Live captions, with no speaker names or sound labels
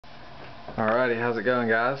Alrighty, how's it going,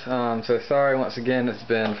 guys? So sorry once again, it's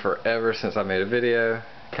been forever since I made a video.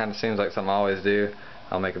 Kinda seems like something I always do.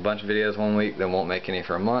 I'll make a bunch of videos one week, then won't make any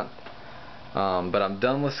for a month. But I'm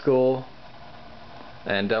done with school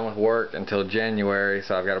and done with work until January,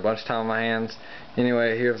 so I've got a bunch of time on my hands.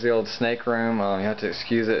 Anyway, here's the old snake room. You have to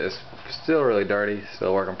excuse it, it's still really dirty,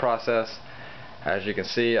 still a work in process. As you can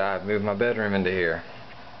see, I've moved my bedroom into here.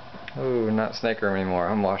 Ooh, not snake room anymore.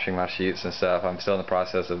 I'm washing my sheets and stuff. I'm still in the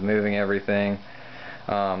process of moving everything.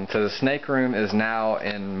 So the snake room is now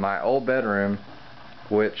in my old bedroom,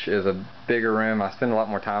 which is a bigger room. I spend a lot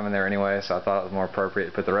more time in there anyway, so I thought it was more appropriate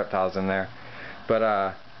to put the reptiles in there. But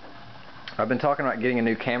I've been talking about getting a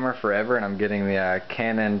new camera forever, and I'm getting the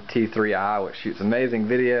Canon T3i, which shoots amazing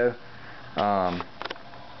video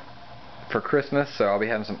for Christmas, so I'll be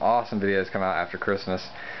having some awesome videos come out after Christmas.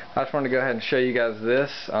 I just wanted to go ahead and show you guys this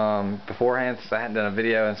beforehand, since I hadn't done a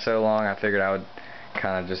video in so long. I figured I would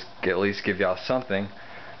kind of just at least give y'all something.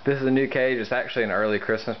 This is a new cage. It's actually an early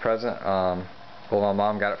Christmas present. Well, my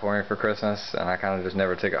mom got it for me for Christmas, and I kind of just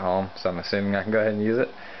never took it home, so I'm assuming I can go ahead and use it.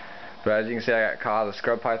 But as you can see, I got Ka the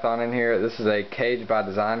scrub python in here. This is a Cage by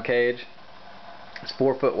Design cage. It's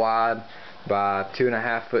 4 foot wide by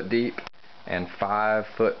 2.5 foot deep and 5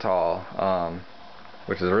 foot tall,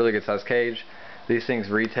 which is a really good size cage. These things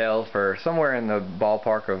retail for somewhere in the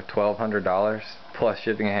ballpark of $1,200 plus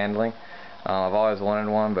shipping and handling. I've always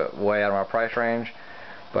wanted one, but way out of my price range.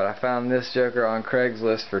 But I found this joker on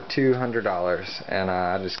Craigslist for $200, and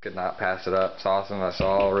I just could not pass it up. It's awesome. I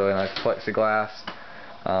saw a really nice plexiglass.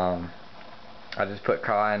 I just put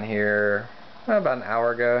Ka in here about an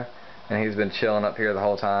hour ago, and he's been chilling up here the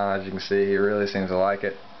whole time. As you can see, he really seems to like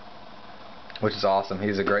it, which is awesome.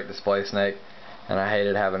 He's a great display snake, and I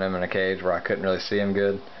hated having him in a cage where I couldn't really see him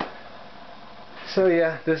good. So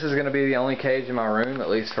yeah, this is going to be the only cage in my room, at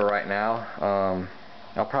least for right now.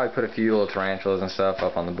 I'll probably put a few little tarantulas and stuff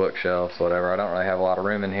up on the bookshelves, whatever. I don't really have a lot of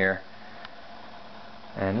room in here.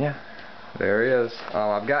 And yeah, there he is.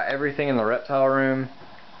 I've got everything in the reptile room.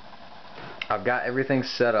 I've got everything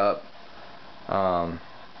set up. I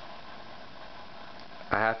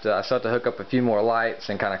still have to hook up a few more lights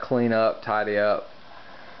and kind of clean up, tidy up.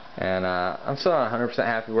 And I'm still not 100%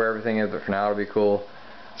 happy where everything is, but for now it'll be cool.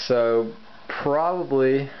 So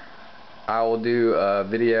probably I will do a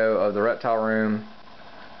video of the reptile room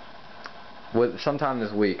sometime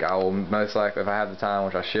this week. I will most likely, if I have the time,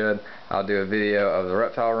 which I should, I'll do a video of the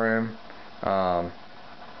reptile room,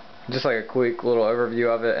 just like a quick little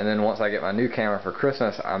overview of it. And then once I get my new camera for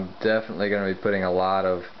Christmas, I'm definitely going to be putting a lot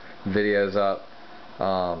of videos up,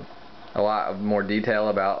 a lot of more detail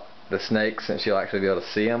about the snakes, since you'll actually be able to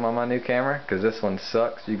see them on my new camera, because this one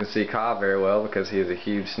sucks. You can see Ka very well because he is a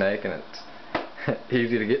huge snake and it's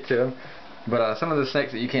easy to get to him. But some of the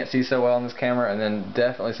snakes that you can't see so well on this camera, and then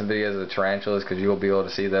definitely some videos of the tarantulas, because you will be able to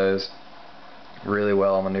see those really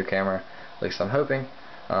well on my new camera, at least I'm hoping.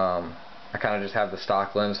 I kind of just have the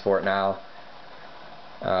stock lens for it now,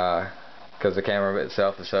 because the camera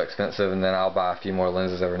itself is so expensive, and then I'll buy a few more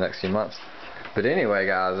lenses over the next few months. But anyway,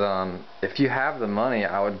 guys, if you have the money,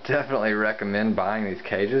 I would definitely recommend buying these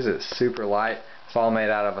cages. It's super light. It's all made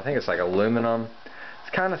out of, I think it's like aluminum.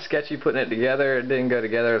 It's kind of sketchy putting it together. It didn't go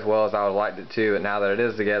together as well as I would like it to, but now that it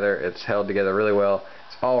is together, it's held together really well.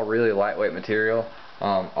 It's all really lightweight material.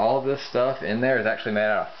 All of this stuff in there is actually made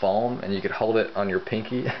out of foam, and you could hold it on your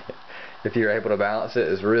pinky if you're able to balance it.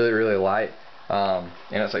 It's really, really light, and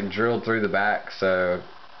it's like drilled through the back, so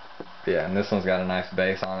yeah. And this one's got a nice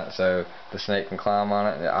base on it, so the snake can climb on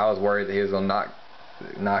it. I was worried that he was going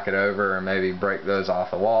to knock it over or maybe break those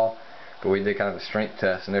off the wall, but we did kind of a strength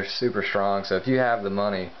test, and they're super strong. So if you have the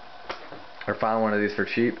money or find one of these for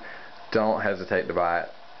cheap, don't hesitate to buy it.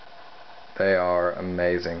 They are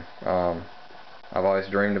amazing. I've always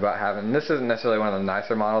dreamed about having, this isn't necessarily one of the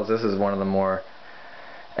nicer models, this is one of the more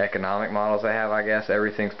economic models they have, I guess.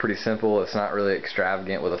 Everything's pretty simple. It's not really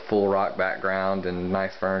extravagant with a full rock background and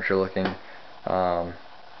nice furniture looking,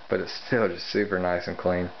 but it's still just super nice and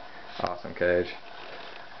clean. Awesome cage,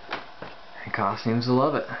 and Ka seems to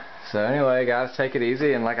love it. So anyway, guys, take it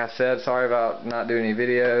easy, and like I said, sorry about not doing any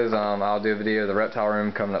videos. I'll do a video of the reptile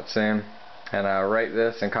room coming up soon, and rate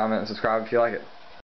this and comment and subscribe if you like it.